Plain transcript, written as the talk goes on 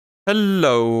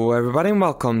Hello everybody and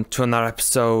welcome to another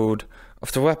episode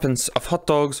of the weapons of hot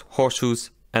dogs,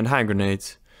 horseshoes and hand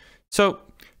grenades. So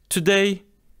today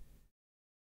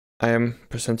I am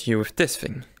presenting you with this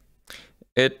thing.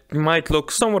 It might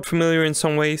look somewhat familiar in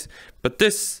some ways, but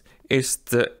this is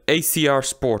the ACR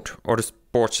Sport, or the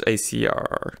Sports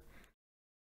ACR.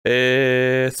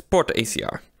 Sport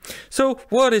ACR. So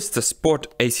what is the Sport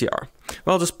ACR?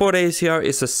 Well, the Sport ACR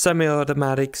is a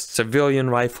semi-automatic civilian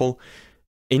rifle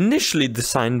initially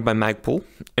designed by Magpul.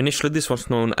 Initially this was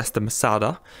known as the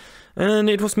Masada, and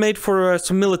it was made for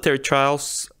some military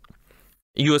trials,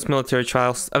 US military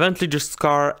trials. Eventually the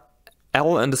SCAR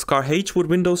L and the SCAR H would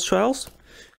win those trials,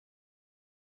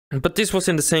 but this was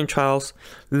in the same trials.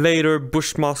 Later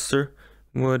Bushmaster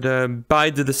would buy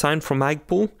the design from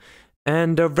Magpul,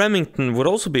 and Remington would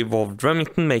also be involved,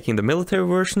 Remington making the military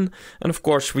version, and of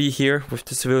course we here with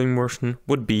the civilian version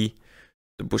would be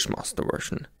the Bushmaster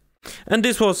version. And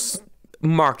this was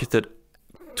marketed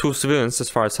to civilians,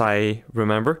 as far as I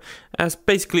remember, as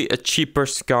basically a cheaper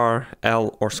SCAR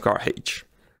L or SCAR H.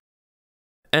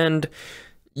 And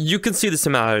you can see the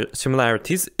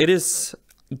similarities. It is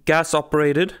gas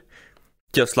operated,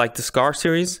 just like the SCAR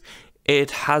series.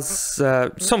 It has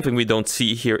something we don't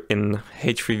see here in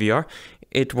H3VR.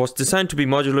 It was designed to be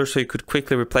modular, so you could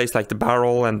quickly replace like the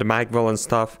barrel and the magwell and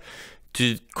stuff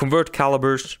to convert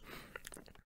calibers.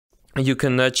 You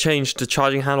can change the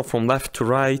charging handle from left to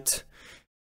right,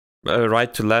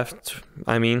 right to left,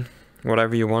 I mean,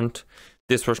 whatever you want.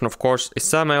 This version, of course, is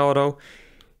semi-auto.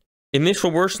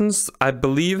 Initial versions, I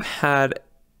believe, had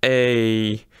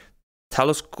a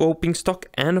telescoping stock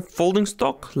and a folding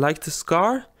stock, like the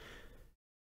SCAR,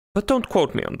 but don't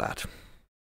quote me on that.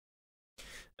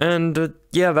 And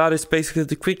yeah, that is basically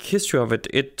the quick history of it.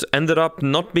 It ended up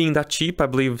not being that cheap, I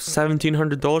believe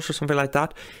 $1,700 or something like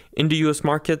that in the US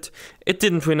market. It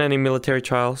didn't win any military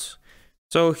trials.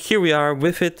 So here we are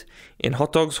with it in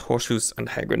hot dogs, horseshoes and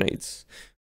hand grenades.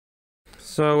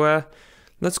 So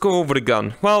let's go over the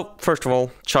gun. Well, first of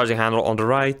all, charging handle on the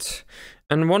right.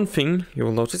 And one thing you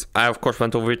will notice, I of course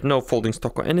went over it, no folding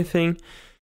stock or anything.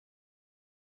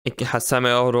 It has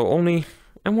semi-auto only.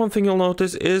 And one thing you'll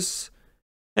notice is,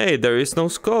 hey, there is no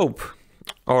scope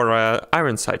or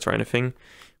iron sights or anything,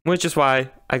 which is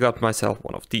why I got myself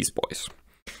one of these boys.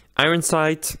 Iron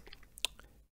sight,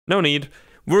 no need.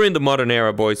 We're in the modern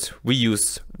era, boys. We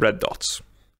use red dots.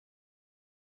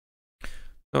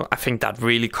 So I think that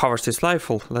really covers this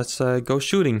rifle. Let's go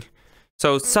shooting.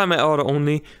 So semi-auto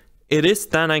only. It is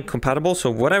Stanag compatible, so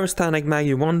whatever Stanag mag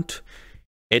you want,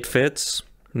 it fits.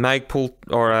 Magpul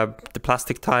or the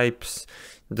plastic types,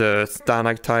 the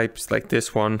Stanag types like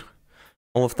this one,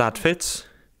 all of that fits.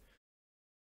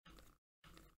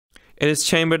 It is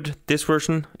chambered, this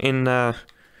version, in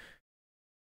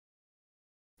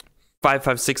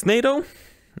 5.56 NATO.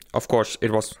 Of course,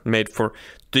 it was made for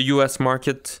the US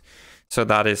market, so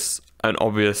that is an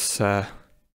obvious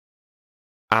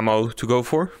ammo to go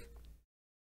for.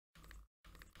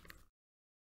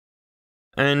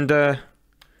 And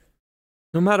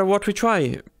no matter what we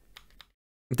try,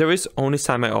 there is only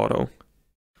semi-auto.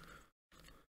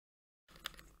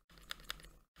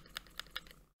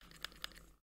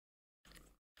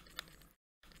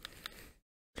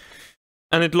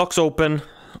 And it locks open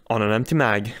on an empty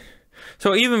mag.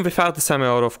 So even without the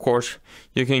semi-auto, of course,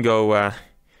 you can go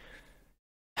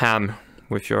ham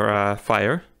with your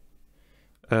fire.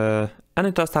 And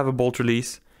it does have a bolt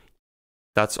release.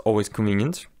 That's always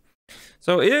convenient.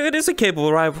 So it is a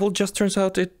capable rifle, just turns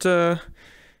out it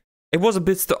was a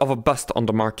bit of a bust on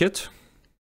the market.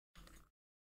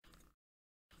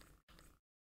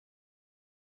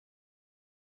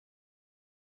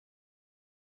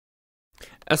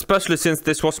 Especially since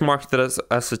this was marketed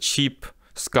as a cheap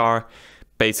SCAR,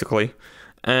 basically.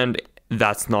 And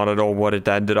that's not at all what it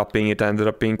ended up being. It ended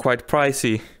up being quite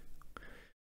pricey.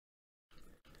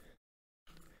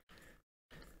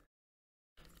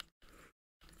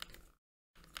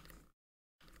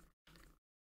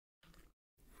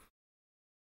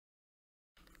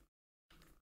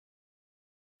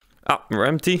 Ah, we're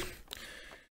empty.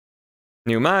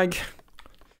 New mag.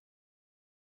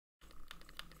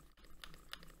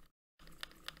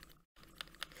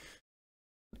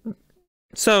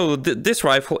 So this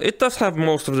rifle, it does have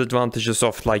most of the advantages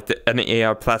of like an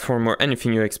AR platform or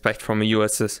anything you expect from a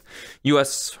US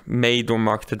made or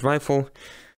marketed rifle.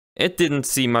 It didn't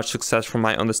see much success from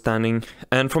my understanding,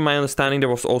 and from my understanding there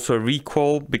was also a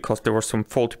recall because there was some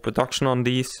faulty production on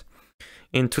these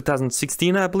in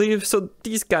 2016, I believe, so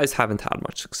these guys haven't had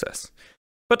much success.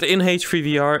 But in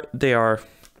H3VR, they are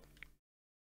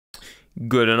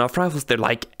good enough rifles. They're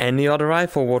like any other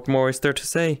rifle, what more is there to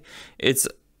say? It's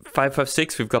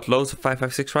 5.56. We've got loads of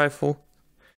 5.56 rifle.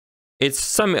 It's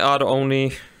semi-auto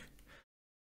only,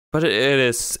 but it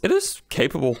is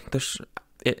capable. There's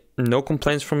no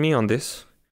complaints from me on this.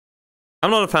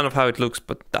 I'm not a fan of how it looks,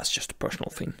 but that's just a personal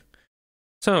thing.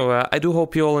 So I do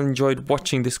hope you all enjoyed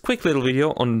watching this quick little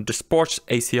video on the Sports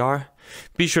ACR.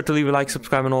 Be sure to leave a like,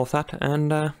 subscribe and all of that,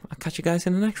 and I'll catch you guys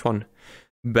in the next one.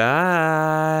 Bye!